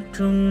மண்ணும்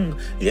போற்றும்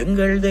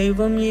எங்கள்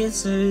தெய்வம்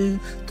இயேசு.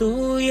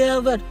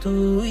 தூயவர்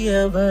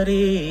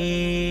தூயவரே.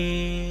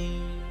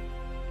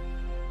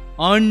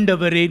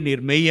 ஆண்டவரே,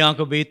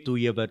 நிர்மையாகவே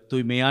தூயவர்,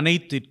 தூய்மை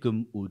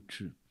அனைத்திற்கும்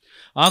ஊற்று.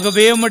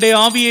 ஆகவே உம்முடைய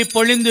ஆவியை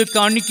பொழிந்து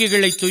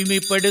காணிக்கைகளை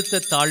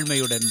தூய்மைப்படுத்த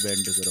தாழ்மையுடன்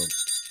வேண்டுகிறோம்.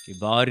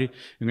 இவ்வாறு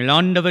எங்கள்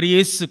ஆண்டவர்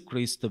இயேசு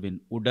கிறிஸ்துவின்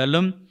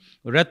உடலும்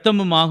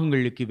இரத்தமுமாக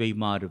உங்களுக்கு இவை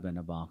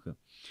மாறுவனவாக.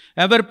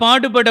 அவர்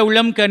பாடுபட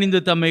உளம் கனிந்து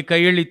தம்மை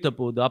கையளித்த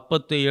போது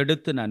அப்பத்தை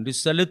எடுத்து நன்றி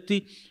செலுத்தி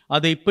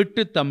அதை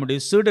பிட்டு தம்முடைய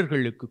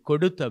சீடர்களுக்கு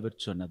கொடுத்து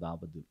அவர்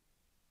சொன்னதாவது: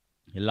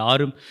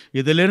 எல்லாரும்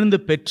இதிலிருந்து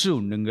பெற்று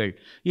உண்ணுங்கள்,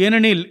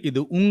 ஏனெனில்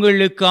இது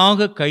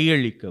உங்களுக்காக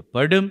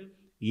கையளிக்கப்படும்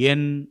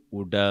என்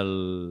உடல்.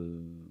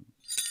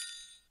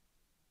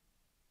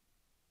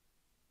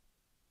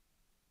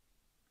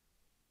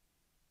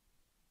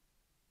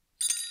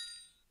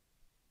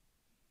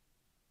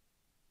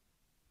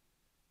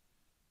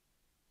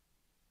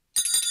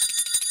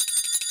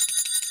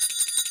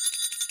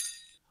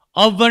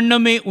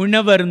 அவ்வண்ணமே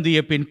உணவருந்திய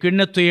பின்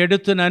கிண்ணத்தை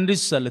எடுத்து நன்றி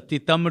செலுத்தி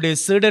தம்முடைய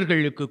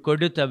சீடர்களுக்கு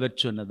கொடுத்து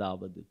அவர்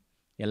சொன்னதாவது: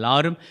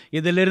 எல்லாரும்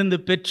இதிலிருந்து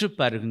பெற்று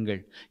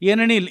பருகுங்கள்,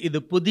 ஏனெனில்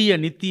இது புதிய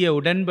நித்திய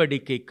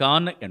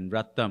உடன்படிக்கைக்கான என்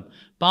இரத்தம்,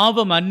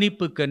 பாவ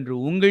மன்னிப்புக்கென்று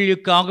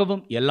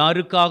உங்களுக்காகவும்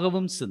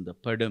எல்லாருக்காகவும்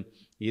சிந்தப்படும்.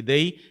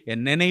 இதை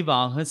என்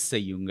நினைவாக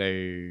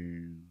செய்யுங்கள்.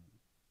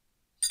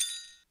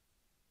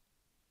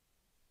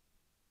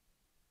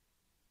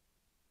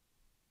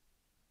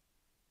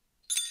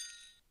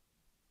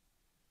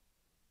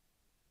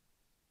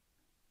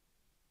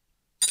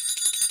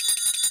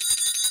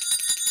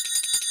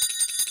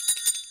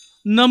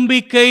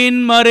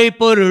 நம்பிக்கையின்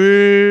மறைபொருள்.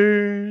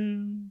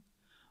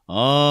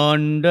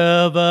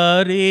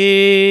 ஆண்டவரே,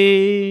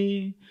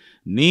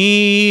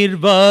 நீர்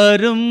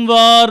வரும்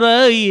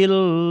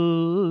வரையில்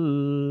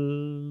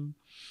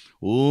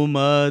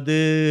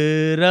உமது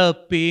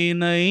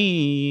இறப்பினை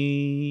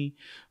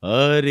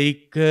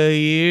அறிக்கையிடுகின்றோம்,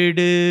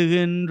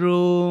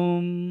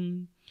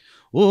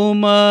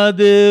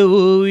 உமது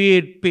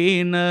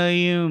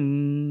உயிர்ப்பினையும்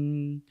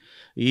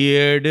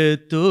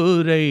எடுத்துரைக்கின்றோம்.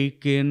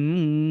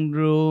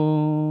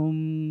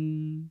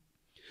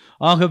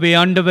 ஆகவே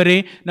ஆண்டவரே,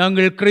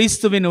 நாங்கள்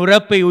கிறிஸ்துவின்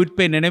உறப்பை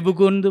உயிர்ப்பை நினைவு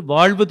கூர்ந்து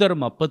வாழ்வு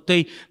தரும் அப்பத்தை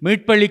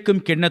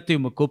மீட்பளிக்கும் கிண்ணத்தை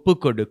உமக்கு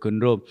ஒப்புக்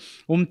கொடுக்கின்றோம்.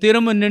 உம்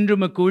திருமண் நின்று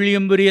உமக்கு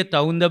ஊழியம் புரிய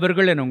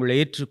தகுந்தவர்கள் என உங்களை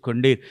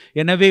ஏற்றுக்கொண்டீர்.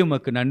 எனவே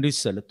உமக்கு நன்றி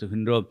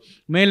செலுத்துகின்றோம்.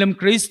 மேலும்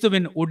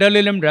கிறிஸ்துவின்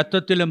உடலிலும்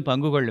இரத்தத்திலும்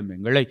பங்கு கொள்ளும்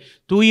எங்களை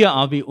தூய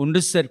ஆவி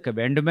ஒன்று சேர்க்க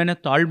வேண்டுமென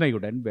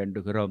தாழ்மையுடன்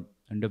வேண்டுகிறோம்.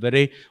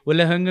 ஆண்டவரே,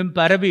 உலகெங்கும்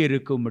பரவி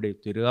இருக்கும் உம்முடைய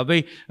திரு அவை,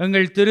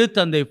 எங்கள் திரு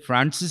தந்தை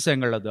பிரான்சிஸ்,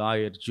 எங்களது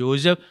ஆயர்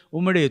ஜோசப்,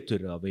 உம்முடைய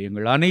திரு அவை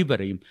எங்கள்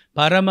அனைவரையும்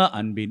பரம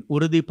அன்பின்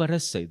உறுதி பெற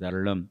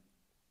செய்தருளும்.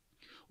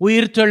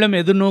 உயிர்த்தெழும்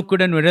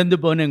எதிர்நோக்குடன் இழந்து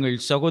போன எங்கள்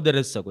சகோதர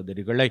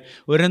சகோதரிகளை,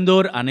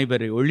 இறந்தோர்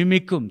அனைவரை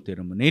ஒளிமிக்கும்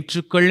திரும்ப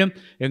ஏற்றுக்கொள்ளும்.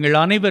 எங்கள்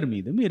அனைவர்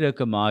மீதும்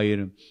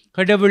இரக்கமாயிரும்.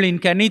 கடவுளின்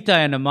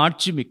கன்னித்தாயான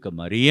மாட்சிமிக்க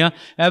மரியா,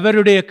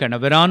 அவருடைய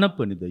கணவரான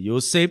புனித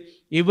யோசேப்,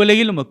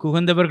 இவ்வுலகில் உமக்கு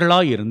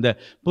உகந்தவர்களாயிருந்த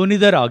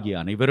புனிதர் ஆகிய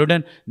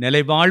அனைவருடன்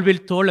நிலை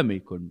வாழ்வில் தோழமை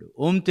கொண்டு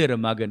உம்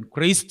திருமகன்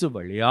கிறிஸ்து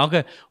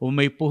வழியாக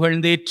உம்மை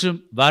புகழ்ந்தேற்றும்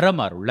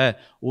வரமருள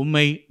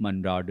உம்மை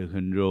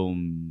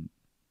மன்றாடுகின்றோம்.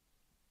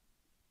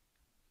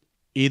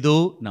 இதோ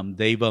நம்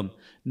தெய்வம்.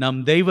 நம்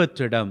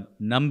தெய்வத்திடம்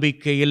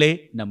நம்பிக்கையிலே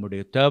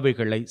நம்முடைய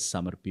தேவைகளை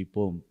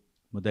சமர்ப்பிப்போம்.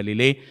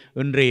 முதலிலே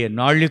இன்றைய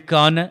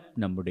நாளுக்கான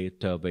நம்முடைய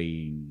தேவை.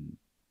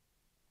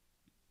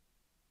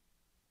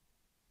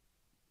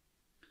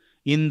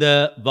 இந்த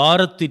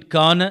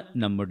வாரத்திற்கான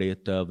நம்முடைய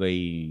தேவை.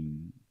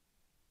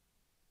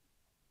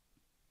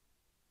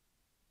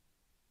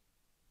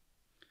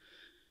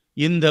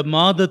 இந்த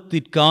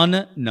மாதத்திற்கான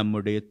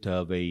நம்முடைய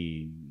தேவை.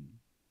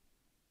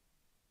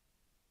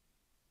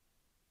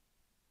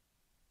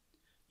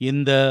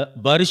 இந்த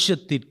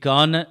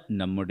வருஷத்திற்கான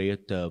நம்முடைய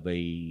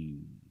தேவை.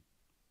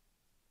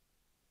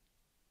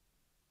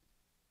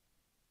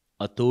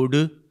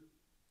 அத்தோடு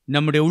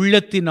நம்முடைய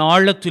உள்ளத்தின்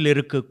ஆழத்தில்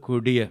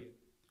இருக்கக்கூடிய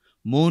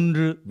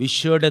 3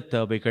 விசேட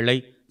தேவைகளை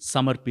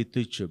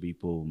சமர்ப்பித்து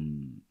ஜெபிப்போம்.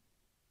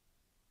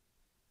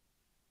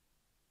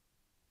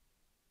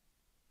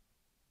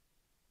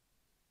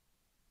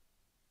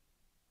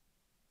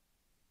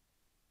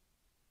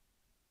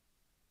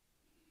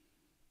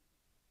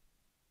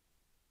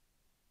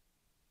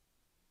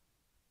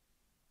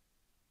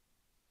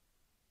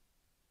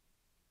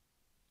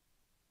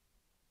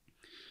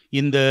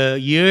 இந்த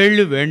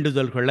 7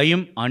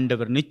 வேண்டுதல்களையும்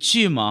ஆண்டவர்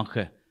நிச்சயமாக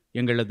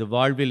எங்களது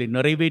வாழ்வில்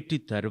நிறைவேற்றி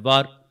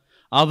தருவார்.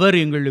 அவர்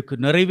எங்களுக்கு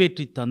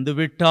நிறைவேற்றி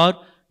தந்துவிட்டார்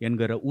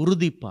என்கிற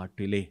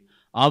உறுதிப்பாட்டிலே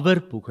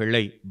அவர்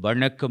புகழை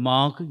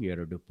வணக்கமாக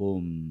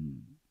ஏறெடுப்போம்.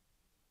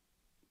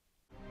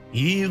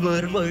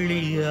 இவர்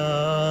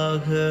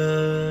வழியாக,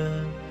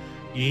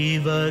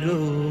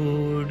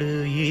 இவரோடு,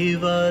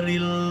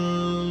 இவரில்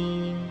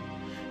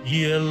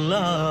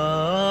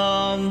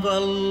எல்லாம்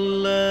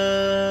வல்ல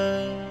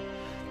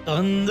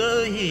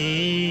தந்தையே,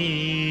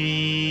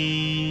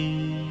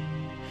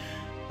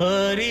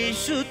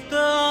 பரிசுத்த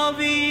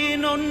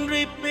ஆவியின்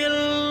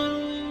ஒன்றிப்பில்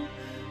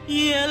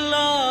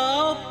எல்லா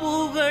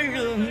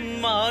புகழும்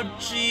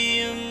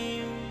மாட்சியும்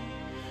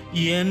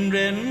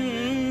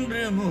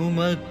என்றென்றும்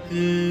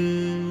உமக்கு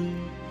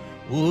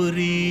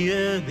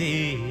உரியதே.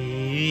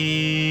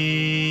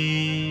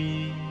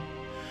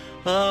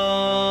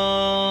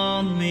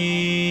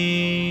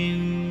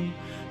 ஆமென்,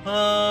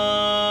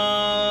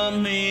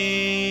 ஆமென்,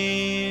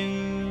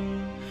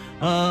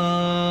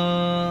 ஆமென்.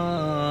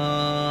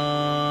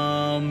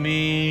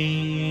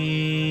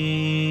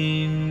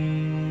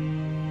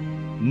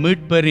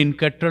 மீட்பரின்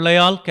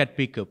கட்டளையால்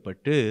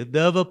கற்பிக்கப்பட்டு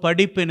தேவ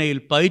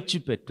படிப்பினையில் பயிற்சி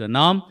பெற்ற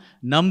நாம்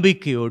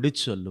நம்பிக்கையோடு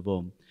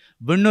சொல்லுவோம்.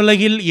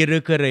 விண்ணுலகில்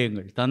இருக்கிற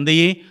எங்கள்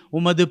தந்தையே,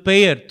 உமது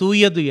பெயர்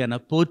தூயது என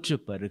போற்று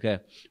பருக.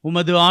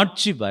 உமது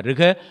ஆட்சி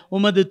வருக.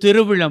 உமது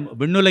திருவிழம்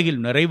விண்ணுலகில்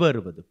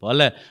நிறைவேறுவது போல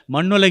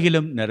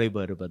மண்ணுலகிலும்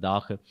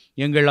நிறைவேறுவதாக.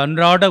 எங்கள்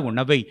அன்றாட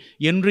உணவை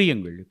என்று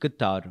எங்களுக்கு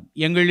தாரும்.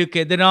 எங்களுக்கு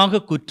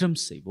எதிராக குற்றம்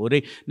செய்வோரை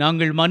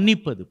நாங்கள்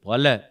மன்னிப்பது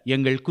போல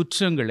எங்கள்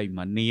குற்றங்களை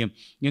மன்னியும்.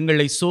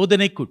 எங்களை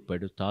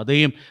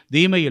சோதனைக்குட்படுத்தாதையும்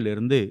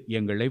தீமையிலிருந்து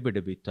எங்களை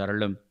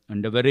விடுவித்தருளும்.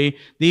 ஆண்டவரே,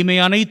 தீமை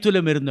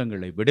அனைத்திலும் இருந்து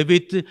எங்களை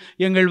விடுவித்து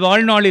எங்கள்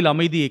வாழ்நாளில்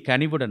அமைதியை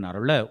கனிவுடன்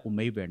அருள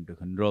உம்மை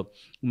வேண்டுகின்றோம்.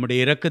 உம்முடைய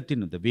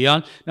இரக்கத்தின்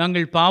உதவியால்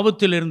நாங்கள்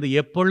பாவத்திலிருந்து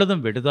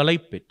எப்பொழுதும் விடுதலை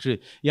பெற்று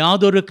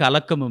யாதொரு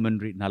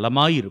கலக்கமுமின்றி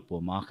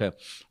நலமாயிருப்போமாக.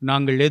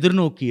 நாங்கள்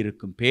எதிர்நோக்கி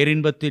இருக்கும்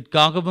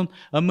பேரின்பத்திற்காகவும்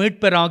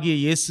மீட்பராகிய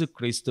இயேசு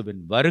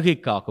கிறிஸ்துவின்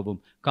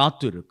வருகைக்காகவும்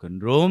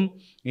காத்திருக்கின்றோம்.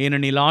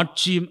 ஏனெனில்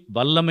ஆட்சியும்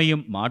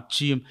வல்லமையும்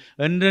மாட்சியும்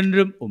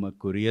என்றென்றும்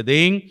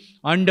உமக்குரியதே.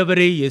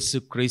 ஆண்டவரே இயேசு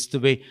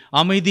கிறிஸ்துவே,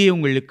 அமைதியை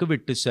உங்களுக்கு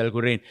விட்டு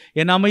செல்கிறேன்,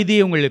 என்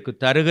அமைதியை உங்களுக்கு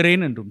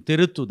தருகிறேன் என்றும்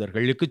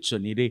திருத்தூதர்களுக்கு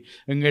சொன்னீரே.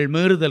 எங்கள்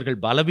மீறுதல்கள்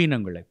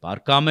பலவீனங்களை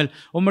பார்க்காமல்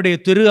உம்முடைய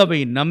திரு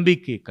அவையின்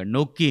நம்பிக்கையை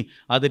கண்ணோக்கி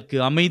அதற்கு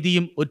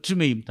அமைதியும்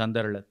ஒற்றுமையும்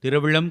தந்தரள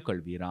திருவிழம்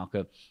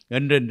கொள்வீராக.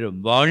 என்றென்றும்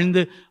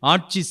வாழ்ந்து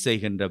ஆட்சி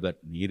செய்கின்றவர்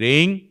நீரே.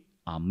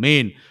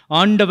 ஆமென்.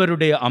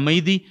 ஆண்டவருடைய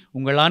அமைதி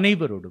உங்கள்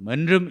அனைவரோடும்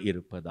என்றும்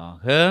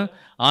இருப்பதாக,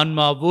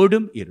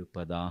 ஆன்மாவோடும்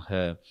இருப்பதாக.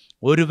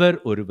 ஒருவர்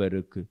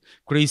ஒருவருக்கு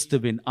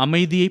கிறிஸ்துவின்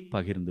அமைதியை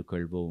பகிர்ந்து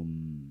கொள்வோம்.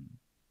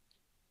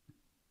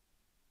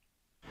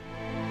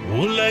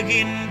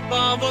 உலகின்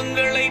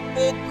பாவங்களை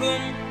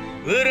போக்கும்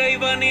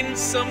இறைவனின்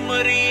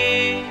செம்மறியே,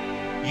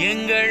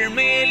 எங்கள்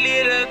மேல்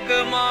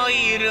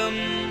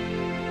இரக்கமாயிரும்.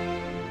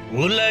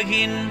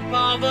 உலகின்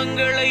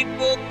பாவங்களை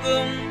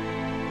போக்கும்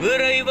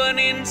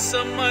இறைவனின்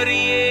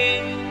செம்மறியே,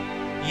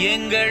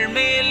 எங்கள்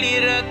மேல்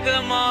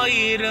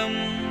இரக்கமாயிரும்.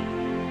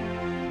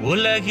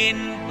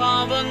 உலகின்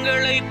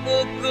பாவங்களை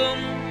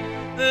போக்கும்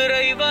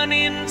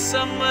இறைவனின்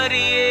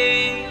செம்மறியே,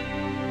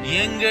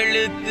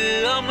 எங்களுக்கு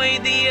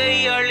அமைதியை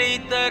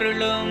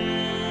அளித்தருளும்.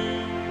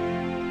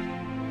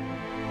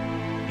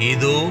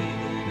 இதோ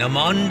நம்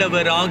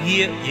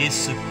ஆண்டவராகிய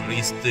இயேசு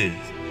கிறிஸ்து,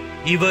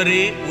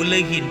 இவரே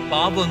உலகின்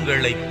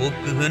பாவங்களை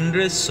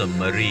போக்குகின்ற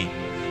செம்மறி.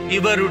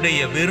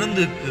 இவருடைய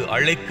விருந்துக்கு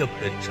அழைக்கப்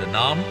பெற்ற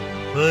நாம்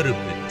பேறு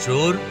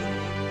பெற்றோர்.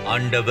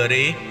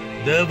 ஆண்டவரே,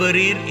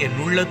 தேவரீர்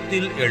என்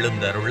உள்ளத்தில்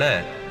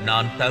எழுந்தருள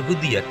நான்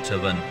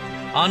தகுதியற்றவன்.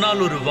 ஆனால்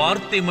ஒரு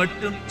வார்த்தை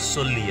மட்டும்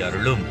சொல்லி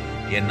அருளும்,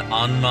 என்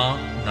ஆன்மா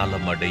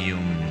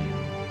நலமடையும்.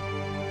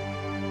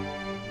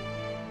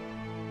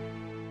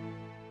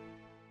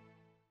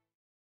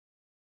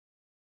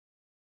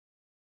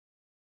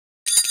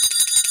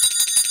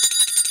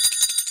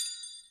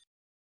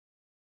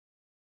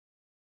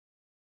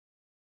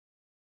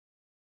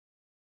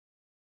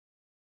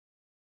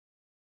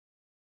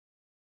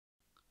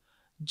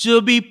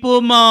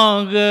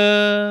 ஜெபிப்போமாக.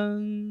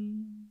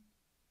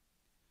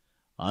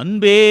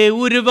 அன்பே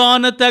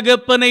உருவான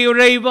தகப்பனை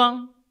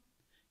இறைவா,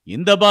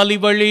 இந்த பலி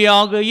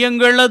வழியாக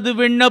எங்களது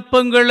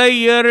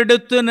விண்ணப்பங்களை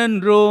ஏறெடுத்து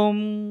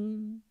நின்றோம்.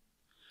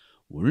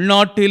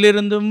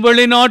 உள்நாட்டிலிருந்தும்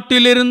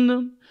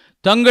வெளிநாட்டிலிருந்தும்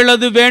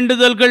தங்களது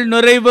வேண்டுதல்கள்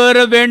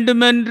நிறைவேற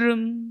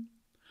வேண்டுமென்றும்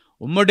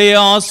உம்முடைய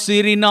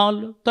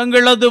ஆசீரினால்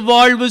தங்களது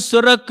வாழ்வு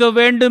சிறக்க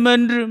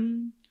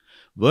வேண்டுமென்றும்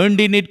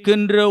வேண்டி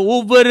நிற்கின்ற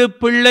ஒவ்வொரு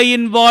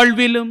பிள்ளையின்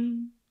வாழ்விலும்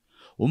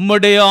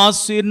உம்முடைய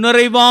ஆசீர்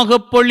நிறைவாக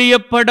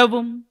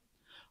பொழியப்படவும்,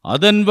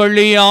 அதன்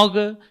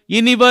வழியாக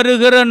இனி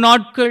வருகிற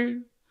நாட்கள்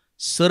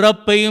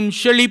சிறப்பையும்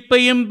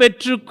செழிப்பையும்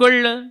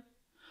பெற்றுக்கொள்ள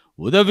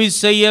உதவி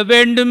செய்ய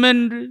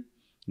வேண்டுமென்று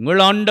உங்கள்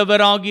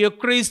ஆண்டவராகிய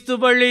கிறிஸ்து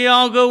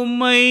வழியாக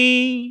உம்மை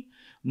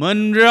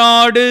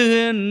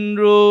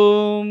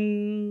மன்றாடுகின்றோம்.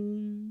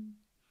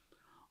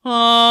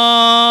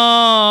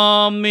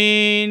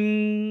 ஆமென்.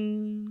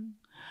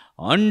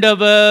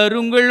 ஆண்டவர்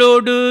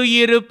உங்களோடு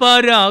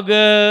இருப்பாராக,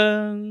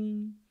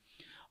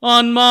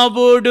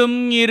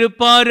 ஆன்மாவோடும்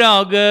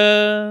இருப்பாராக.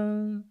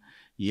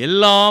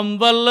 எல்லாம்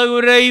வல்ல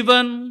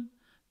இறைவன்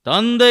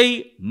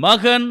தந்தை,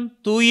 மகன்,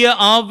 தூய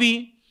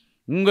ஆவி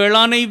உங்கள்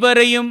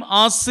அனைவரையும்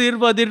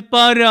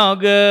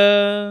ஆசீர்வதிப்பாராக.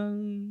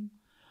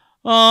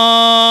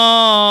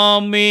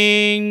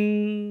 ஆமென்.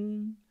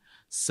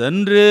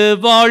 சென்று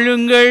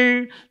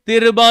வாழுங்கள்,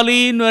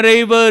 திருபலி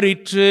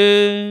நிறைவேறிற்று.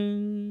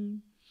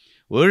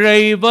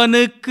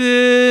 இறைவனுக்கு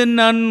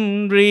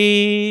நன்றி.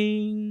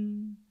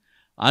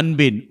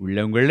 அன்பின்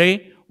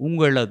உள்ளங்களே,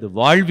 உங்களது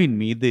வாழ்வின்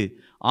மீது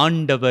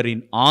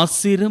ஆண்டவரின்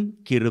ஆசீரும்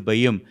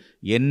கிருபையும்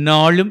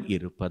எந்நாளும்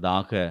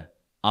இருப்பதாக.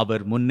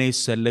 அவர் முன்னே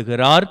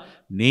செல்லுகிறார்,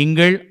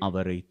 நீங்கள்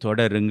அவரை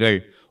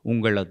தொடருங்கள்.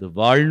 உங்களது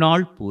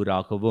வாழ்நாள்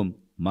பூராகவும்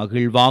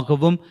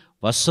மகிழ்வாகவும்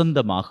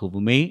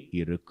வசந்தமாகவுமே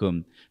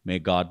இருக்கும். May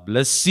God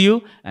bless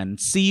you and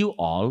see you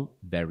all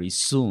very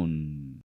soon.